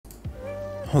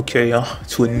Okay,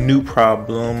 to a new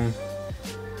problem.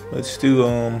 Let's do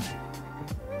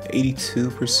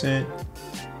 82%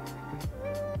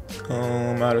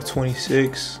 out of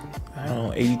 26. I don't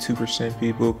know, 82%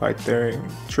 people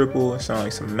Pythagorean triple. It sounds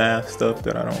like some math stuff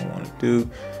that I don't want to do.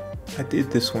 I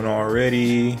did this one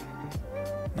already.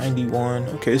 91.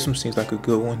 Okay, this one seems like a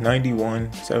good one.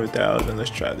 91, 7,000. Let's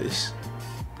try this.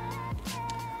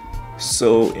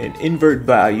 So in invert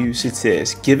values, it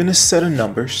says given a set of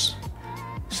numbers.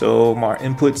 So my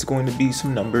input's going to be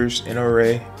some numbers in an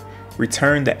array.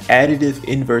 Return the additive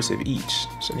inverse of each.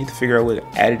 So I need to figure out what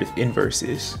an additive inverse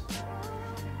is.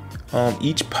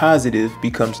 Each positive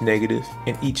becomes negative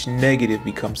and each negative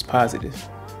becomes positive.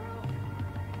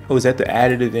 Oh, is that the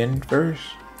additive inverse?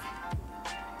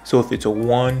 So if it's a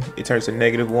 1, it turns to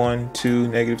 -1, 2,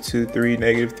 -2, 3,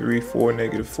 -3, 4,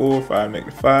 -4, 5,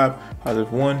 -5,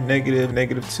 +1,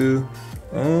 -2.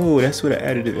 Oh, that's what an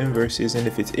additive inverse is. And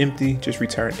if it's empty, just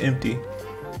return empty.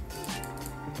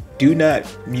 Do not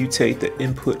mutate the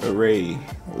input array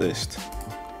list.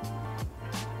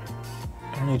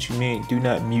 I don't know what you mean. Do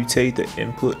not mutate the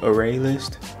input array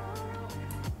list.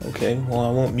 Okay, well,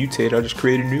 I won't mutate. I'll just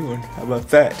create a new one. How about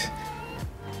that?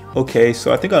 Okay,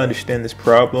 so I think I understand this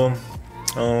problem.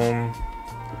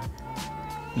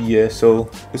 Yeah, so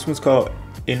this one's called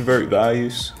invert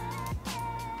values.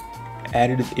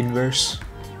 Additive inverse.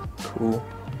 Cool.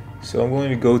 So I'm going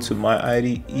to go to my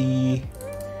IDE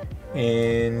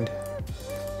and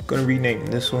I'm going to rename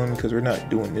this one because we're not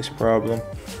doing this problem.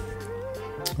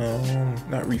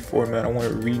 Not reformat. I want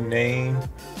to rename,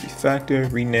 refactor,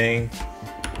 rename.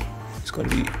 It's going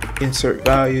to be insert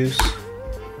values.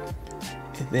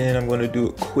 And then I'm going to do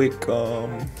a quick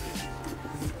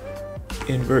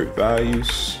invert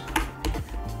values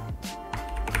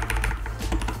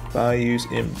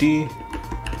MD.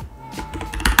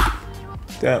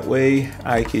 That way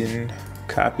I can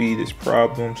copy this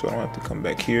problem so I don't have to come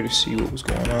back here to see what was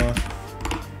going on.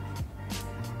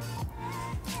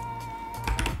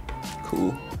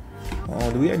 Cool.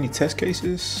 Do we have any test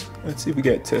cases? Let's see if we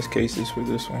got test cases for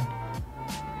this one.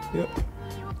 Yep.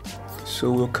 So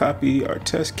we'll copy our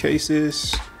test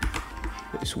cases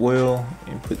as well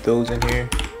and put those in here.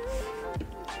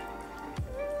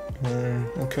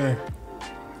 Okay.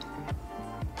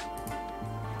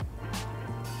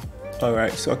 All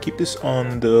right, so I'll keep this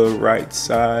on the right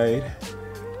side.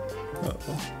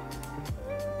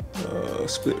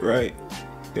 Split right.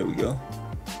 There we go.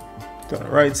 Put it on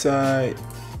the right side.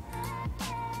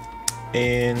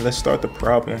 And let's start the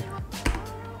problem.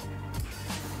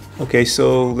 Okay,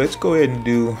 so let's go ahead and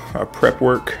do our prep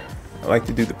work. I like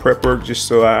to do the prep work just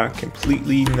so I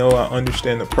completely know I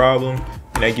understand the problem,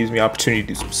 and that gives me opportunity to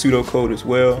do some pseudocode as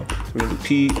well. So we're gonna do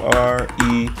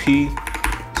PREP.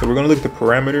 So we're gonna look at the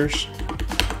parameters.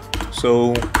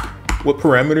 So what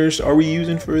parameters are we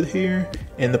using for here?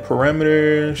 And the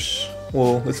parameters,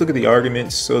 well, let's look at the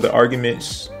arguments. So the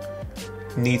arguments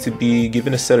need to be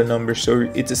given a set of numbers. So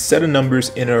it's a set of numbers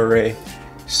in an array.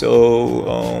 So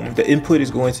the input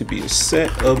is going to be a set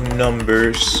of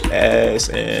numbers as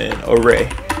an array.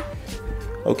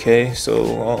 Okay,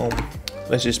 so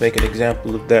let's just make an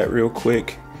example of that real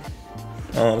quick.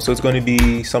 So it's going to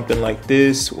be something like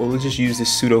this. Well, let's just use this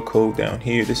pseudocode down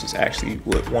here. This is actually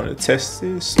what one of the tests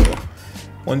is. So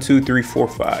 1, 2, 3, 4,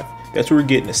 5. That's where we're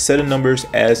getting a set of numbers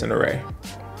as an array.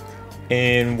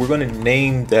 And we're going to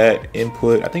name that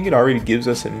input. I think it already gives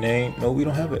us a name. No, we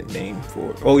don't have a name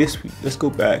for it. Oh, yes, let's go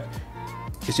back.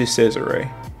 It just says array.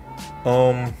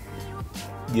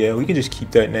 Yeah, we can just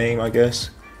keep that name, I guess.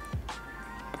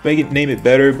 Name it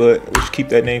better, but we'll just keep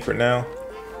that name for now.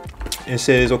 It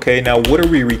says, okay, now what are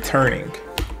we returning?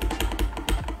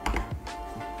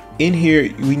 In here,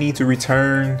 we need to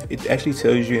return, it actually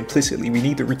tells you implicitly, we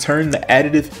need to return the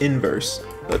additive inverse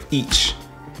of each.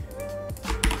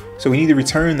 So we need to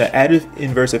return the additive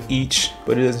inverse of each,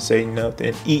 but it doesn't say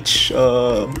nothing. Each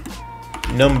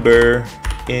number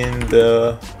in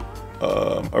the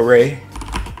array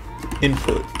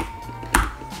input.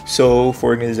 So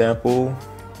for an example,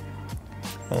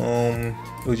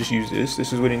 we'll just use this.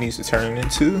 This is what it needs to turn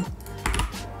into.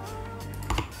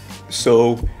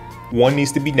 So 1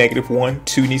 needs to be -1,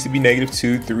 2 needs to be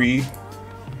 -2, 3,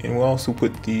 and we'll also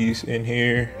put these in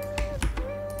here.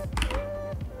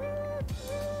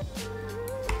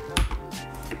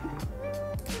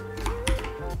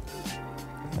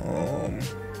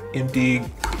 Empty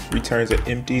returns an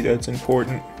empty. That's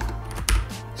important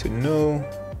to know.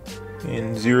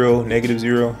 And 0,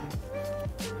 -0.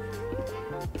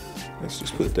 Let's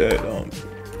just put that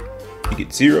you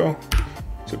get 0.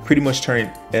 So pretty much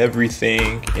turn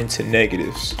everything into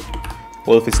negatives.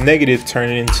 Well, if it's negative, turn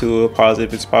it into a positive.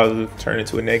 If it's positive, turn it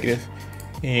into a negative.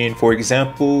 And for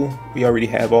example, we already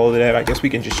have all of that. I guess we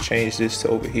can just change this to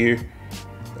over here.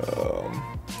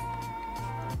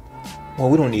 Well,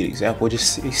 we don't need example,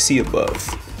 just see above.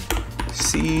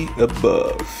 See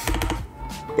above.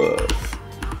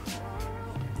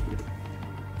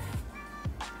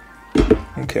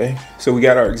 Okay, so we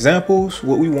got our examples,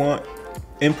 what we want,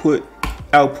 input,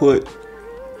 output.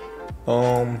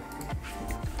 I'll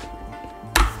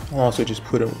also just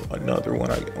put another one.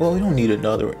 Well, we don't need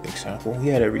another example. We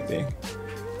had everything.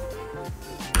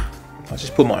 I'll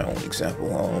just put my own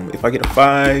example. If I get a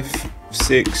 5,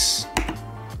 6,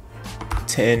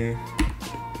 10,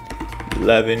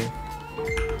 11,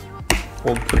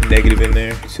 we'll put a negative in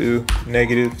there too.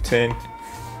 Negative 10.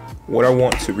 What I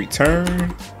want to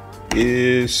return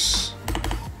is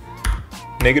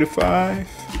negative 5,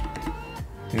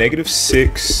 negative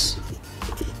 6,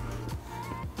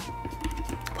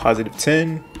 positive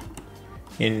 10,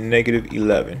 and negative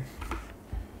 11.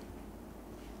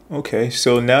 Okay,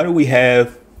 so now that we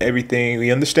have everything,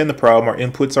 we understand the problem, our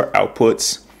inputs, our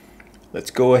outputs, let's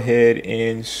go ahead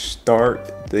and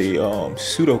start the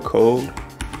pseudocode.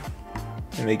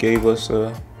 And they gave us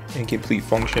a incomplete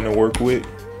function to work with,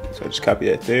 so I just copy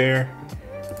that there.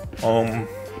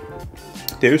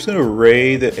 There's an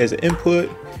array that as an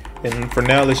input, and for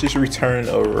now let's just return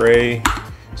an array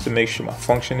just to make sure my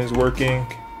function is working.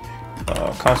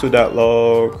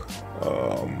 Console.log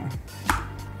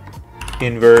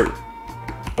invert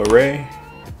array,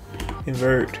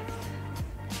 invert,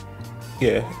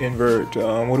 yeah, invert.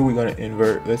 What are we gonna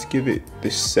invert? Let's give it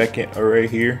the second array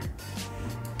here.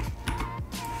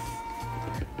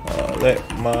 Let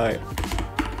my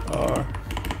r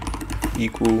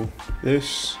equal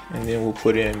this, and then we'll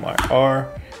put in my r,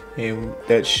 and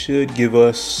that should give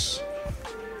us,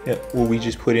 yeah, well, we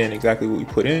just put in exactly what we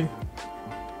put in.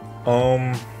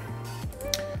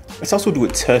 Let's also do a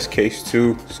test case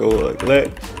too. So like,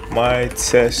 let my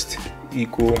test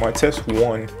equal my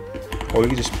test1, or we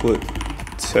can just put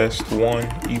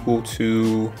test1 equal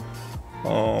to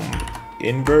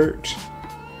invert.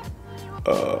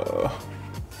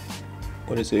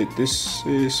 What is it? This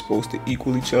is supposed to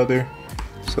equal each other.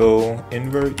 So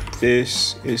invert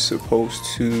this is supposed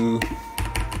to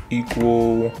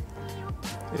equal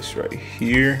this right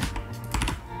here.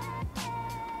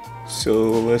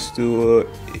 So let's do a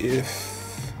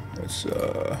if. Let's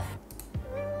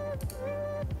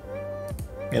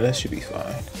yeah, that should be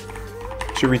fine.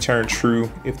 Should return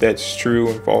true if that's true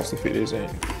and false if it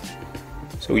isn't.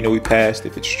 So we know we passed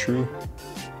if it's true,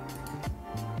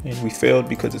 and we failed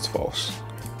because it's false.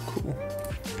 Cool.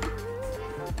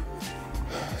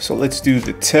 So let's do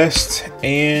the test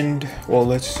and, well,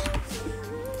 the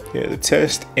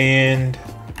test and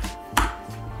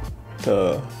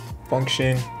the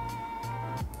function,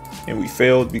 and we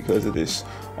failed because of this.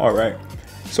 All right,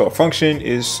 so our function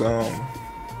is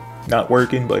not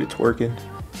working, but it's working.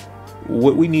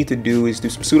 What we need to do is do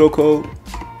some pseudocode.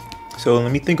 So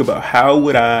let me think about how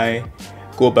would I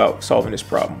go about solving this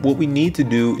problem. What we need to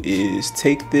do is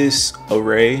take this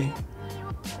array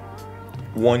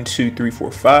 1, 2, 3, 4,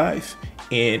 5,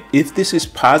 and if this is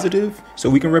positive, so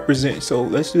we can represent, so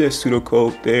let's do that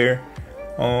pseudocode there.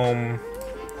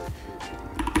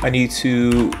 I need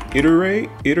to iterate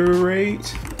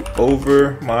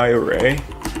over my array,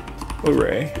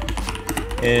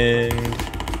 and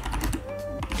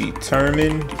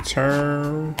determine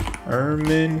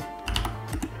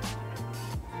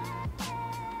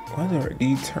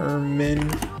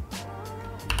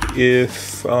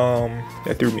if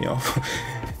that threw me off.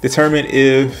 Determine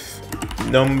if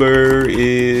number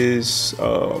is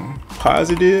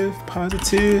positive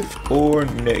or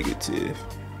negative.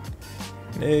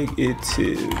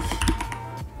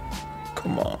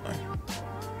 Come on,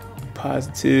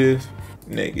 positive,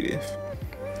 negative.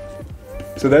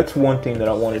 So that's one thing that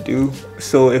I want to do.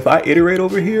 So if I iterate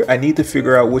over here, I need to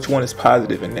figure out which one is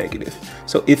positive and negative.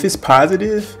 So if it's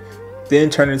positive,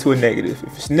 then turn it into a negative.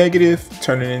 If it's negative,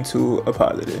 turn it into a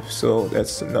positive. So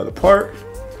that's another part.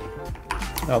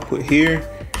 I'll put here,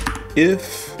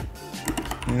 if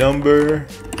number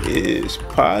is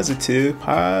positive,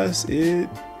 got it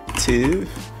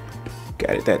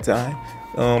that time.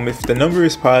 If the number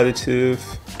is positive,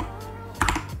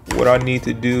 what I need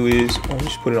to do is, I'll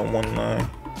just put it on one line.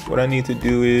 What I need to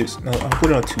do is, no, I'll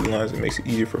put it on 2 lines. It makes it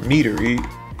easier for me to read.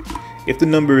 If the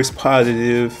number is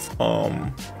positive,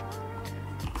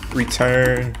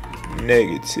 return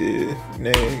negative.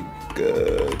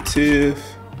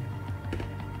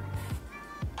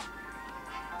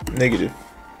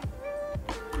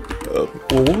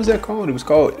 Well, what was that called? It was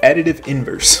called additive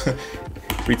inverse.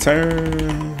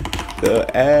 return the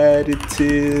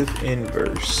additive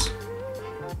inverse.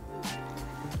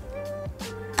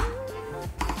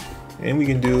 And we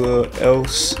can do a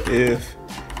else if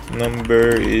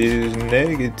number is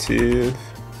negative.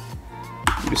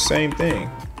 Do the same thing.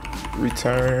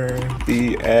 Return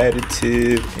the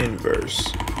additive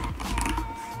inverse.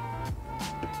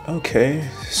 Okay,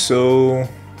 so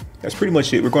that's pretty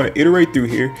much it. We're going to iterate through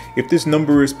here. If this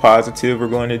number is positive, we're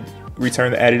going to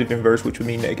return the additive inverse, which would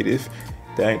mean negative.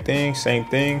 That thing, same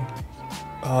thing.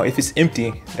 If it's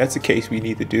empty, that's the case we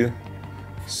need to do.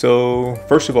 So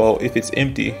first of all, if it's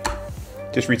empty,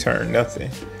 just return nothing.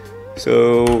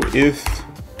 So if,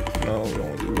 no,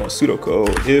 we want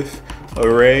pseudocode. If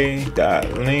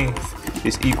array.length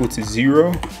is equal to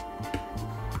 0,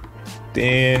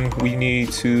 then we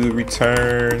need to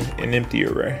return an empty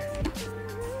array.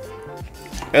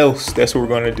 Else, that's what we're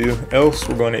going to do. Else,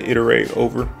 we're going to iterate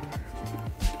over.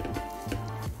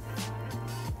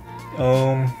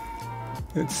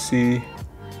 Let's see.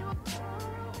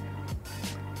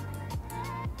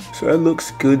 So that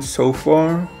looks good so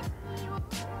far.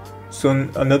 So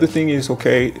another thing is,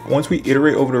 okay, once we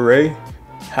iterate over the array,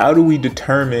 how do we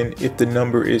determine if the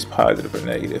number is positive or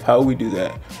negative? How do we do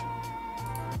that?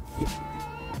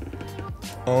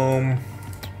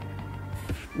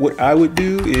 What I would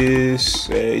do is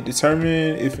say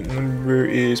determine if a number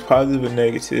is positive or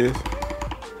negative.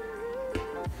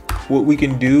 What we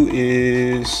can do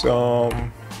is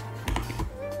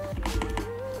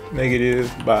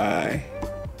negative by,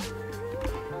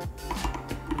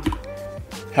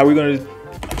 how are we going to,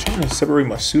 I'm trying to separate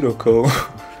my pseudocode.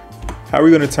 How are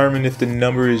we going to determine if the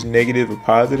number is negative or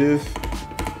positive?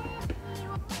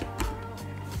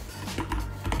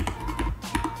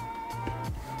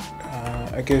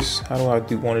 I guess, how do I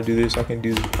want to do this? I can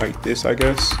do like this, I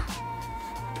guess.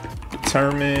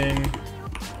 Determine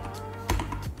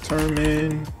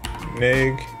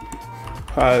neg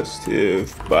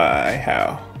positive by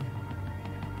how.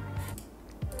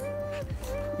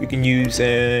 We can use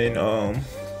an of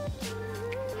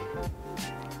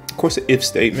course an if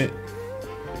statement.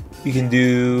 We can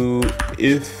do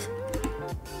if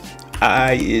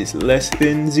I is less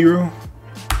than 0.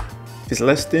 If it's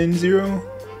less than 0,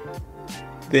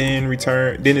 then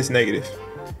return, then it's negative.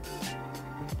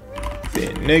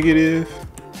 Then negative.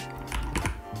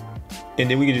 And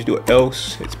then we can just do an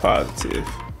else, it's positive.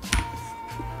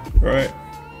 Right?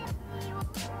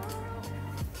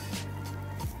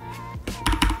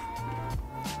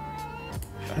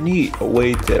 I need a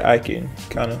way that I can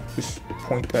kind of just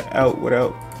point that out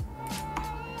without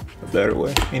a better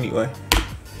way. Anyway.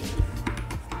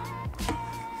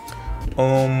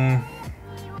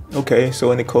 Okay,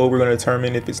 so in the code, we're going to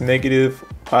determine if it's negative,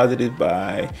 positive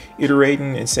by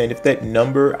iterating and saying if that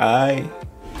number I,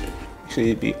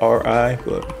 actually it'd be RI,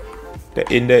 but the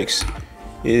index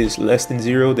is less than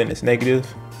 0, then it's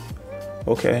negative.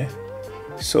 Okay,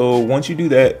 so once you do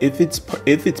that, if it's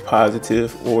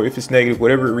positive or if it's negative,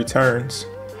 whatever it returns,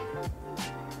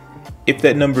 if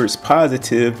that number is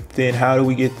positive, then how do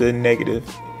we get the negative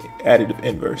additive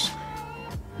inverse?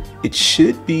 It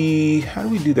should be, how do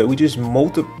we do that? We just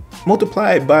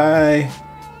multiply it by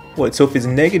what? So if it's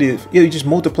negative, yeah, you just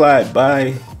multiply it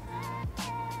by,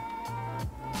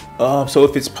 so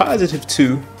if it's positive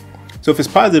 2, so if it's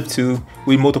positive 2,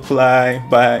 we multiply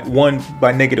by 1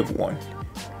 by negative 1.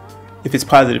 If it's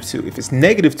positive 2, if it's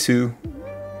negative 2,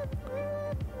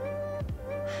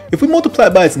 if we multiply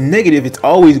by its negative, it's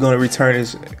always going to return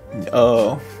as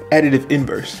additive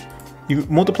inverse. You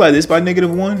multiply this by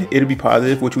negative 1, it'll be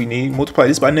positive, which we need. Multiply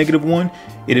this by negative 1,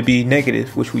 it'll be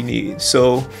negative, which we need.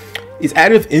 So its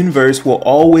additive inverse will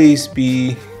always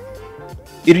be,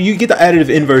 you get the additive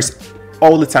inverse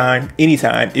all the time,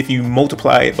 anytime, if you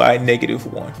multiply it by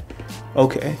negative 1.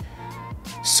 Okay,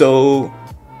 so,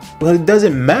 well, it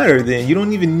doesn't matter then. You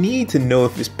don't even need to know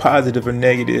if it's positive or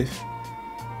negative,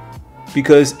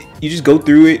 because you just go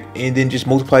through it and then just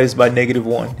multiply this by negative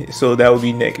 1. So that would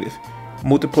be negative.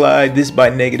 Multiply this by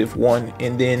negative 1,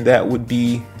 and then that would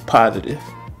be positive.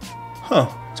 Huh,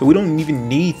 so we don't even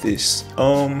need this.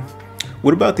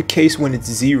 What about the case when it's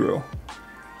 0?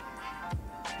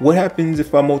 What happens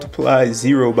if I multiply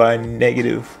 0 by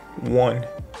negative 1?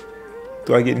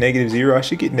 Do I get negative 0? I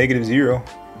should get negative 0.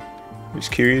 I'm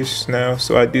just curious now.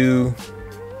 So I do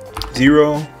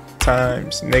 0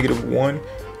 times negative 1.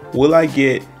 Will I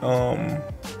get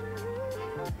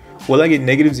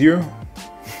negative 0?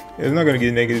 It's not gonna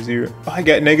get negative 0. Oh, I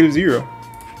got negative 0.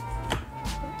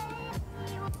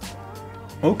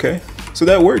 Okay, so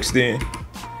that works then.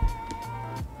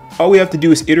 All we have to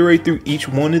do is iterate through each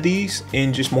one of these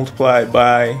and just multiply it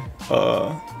by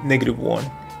negative 1.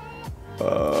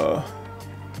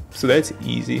 So that's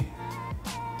easy.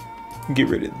 Get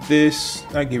rid of this,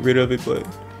 not get rid of it, but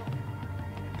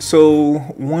so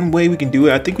one way we can do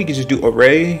it, I think we can just do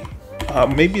array.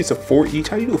 Maybe it's a for each.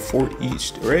 How do you do a for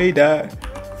each? Array dot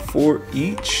for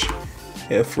each.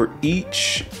 Yeah, for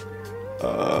each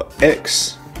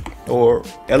x or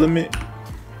element,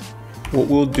 what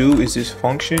we'll do is this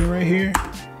function right here,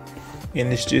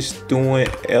 and it's just doing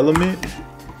element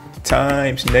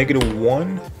times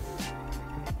 -1.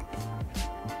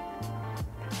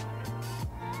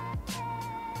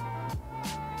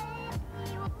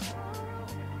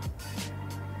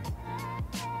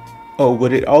 Oh,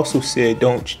 but it also said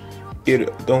don't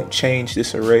change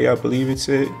this array, I believe it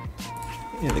said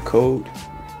in the code.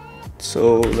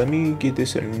 So let me get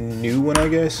this a new one, I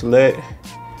guess. Let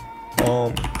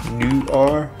new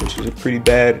r, which is a pretty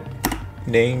bad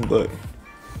name, but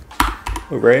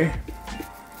array.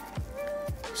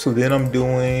 So then I'm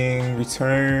doing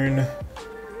return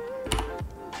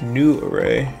new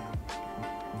array.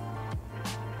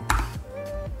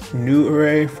 New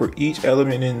array for each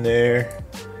element in there.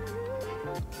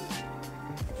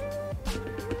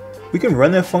 We can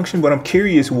run that function, but I'm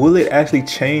curious, will it actually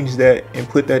change that and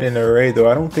put that in the array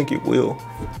though? I don't think it will.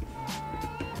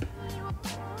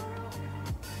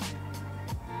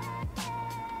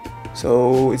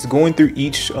 So it's going through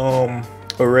each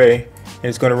array and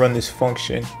it's gonna run this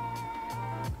function,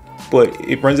 but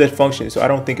it runs that function, so I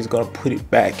don't think it's gonna put it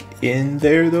back in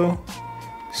there though.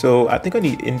 So I think I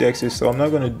need indexes, so I'm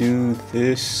not gonna do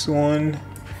this one.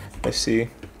 Let's see.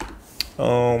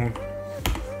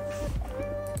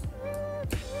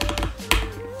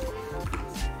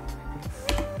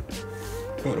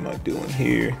 What am I doing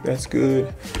here? That's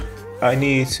good. I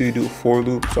need to do a for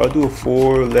loop, so I'll do a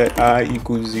for let I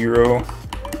equals 0,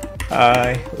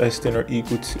 I less than or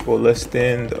equal to or less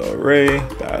than the array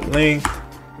dot length.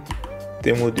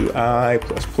 Then we'll do I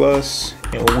plus plus,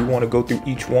 and we want to go through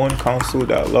each one,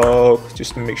 console.log,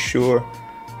 just to make sure.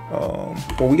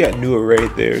 Well, we got new array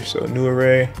there, so new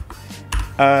array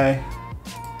I,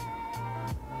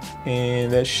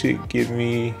 and that should give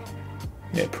me,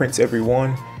 that prints every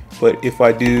one. But if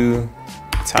I do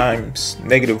times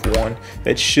 -1,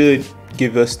 that should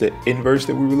give us the inverse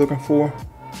that we were looking for.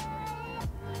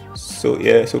 So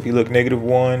yeah, so if you look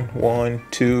 -1, 1,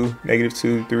 2,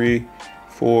 -2, 3,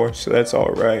 4, so that's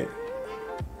all right.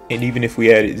 And even if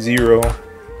we added 0,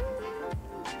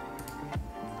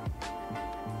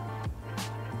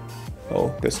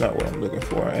 oh, that's not what I'm looking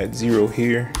for. I add 0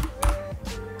 here.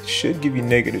 It should give you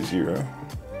 -0.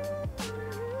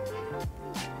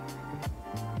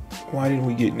 Why didn't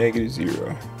we get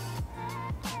 -0?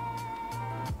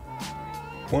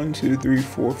 1, 2, 3,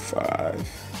 4, 5,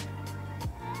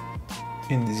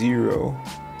 and 0.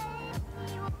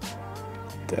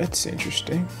 That's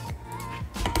interesting.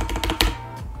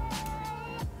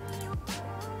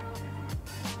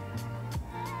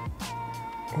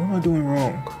 What am I doing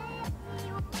wrong?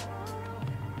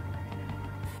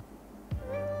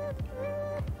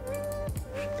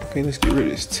 Okay, let's get rid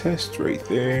of this test right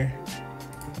there.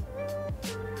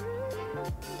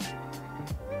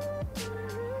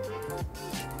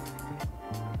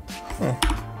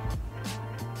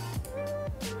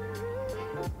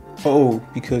 Oh,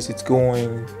 because it's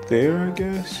going there, I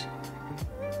guess.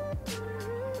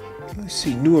 Let's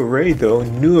see, new array though.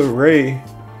 New array.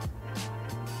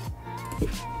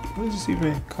 What is this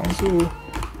even?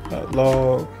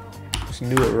 Console.log. It's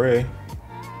new array.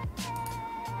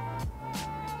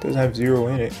 Doesn't have 0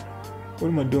 in it. What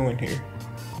am I doing here?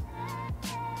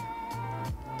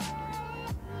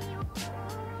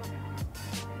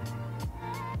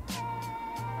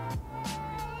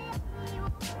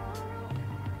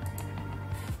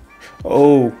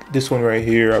 Oh, this one right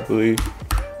here, I believe.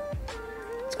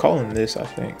 It's calling this, I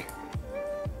think.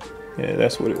 Yeah,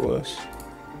 that's what it was.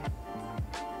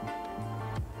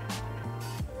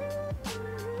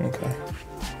 Okay.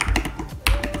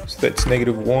 So that's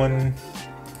 -1.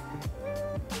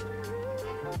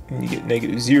 And you get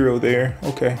 -0 there.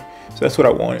 Okay. So that's what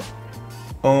I wanted.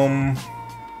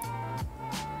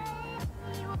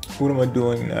 What am I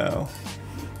doing now?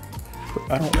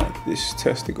 I don't want this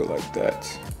test to go like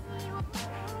that.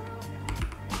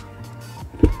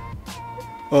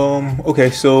 Okay,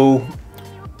 so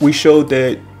we showed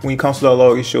that when you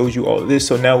console.log, it shows you all of this.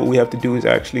 So now what we have to do is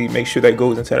actually make sure that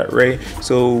goes into that array.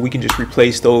 So we can just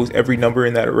replace every number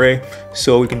in that array.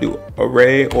 So we can do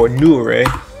array or new array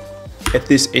at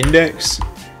this index,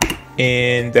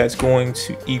 and that's going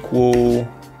to equal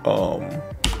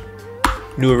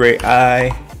new array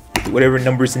I, whatever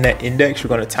numbers in that index, you're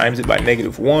going to times it by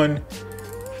 -1.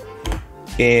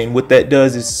 And what that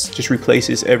does is just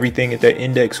replaces everything at that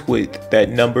index with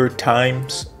that number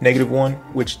times -1,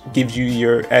 which gives you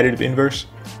your additive inverse.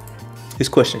 This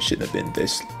question shouldn't have been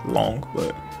this long,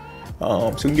 but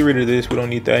so we can get rid of this. We don't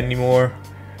need that anymore.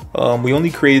 We only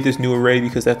created this new array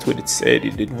because that's what it said.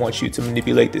 It didn't want you to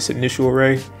manipulate this initial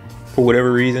array for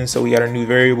whatever reason. So we got a new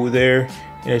variable there,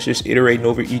 and it's just iterating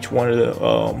over each one of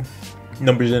the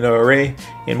numbers in the array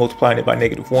and multiplying it by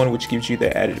 -1, which gives you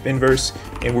the additive inverse.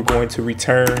 And we're going to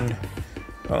return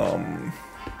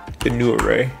the new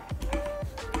array.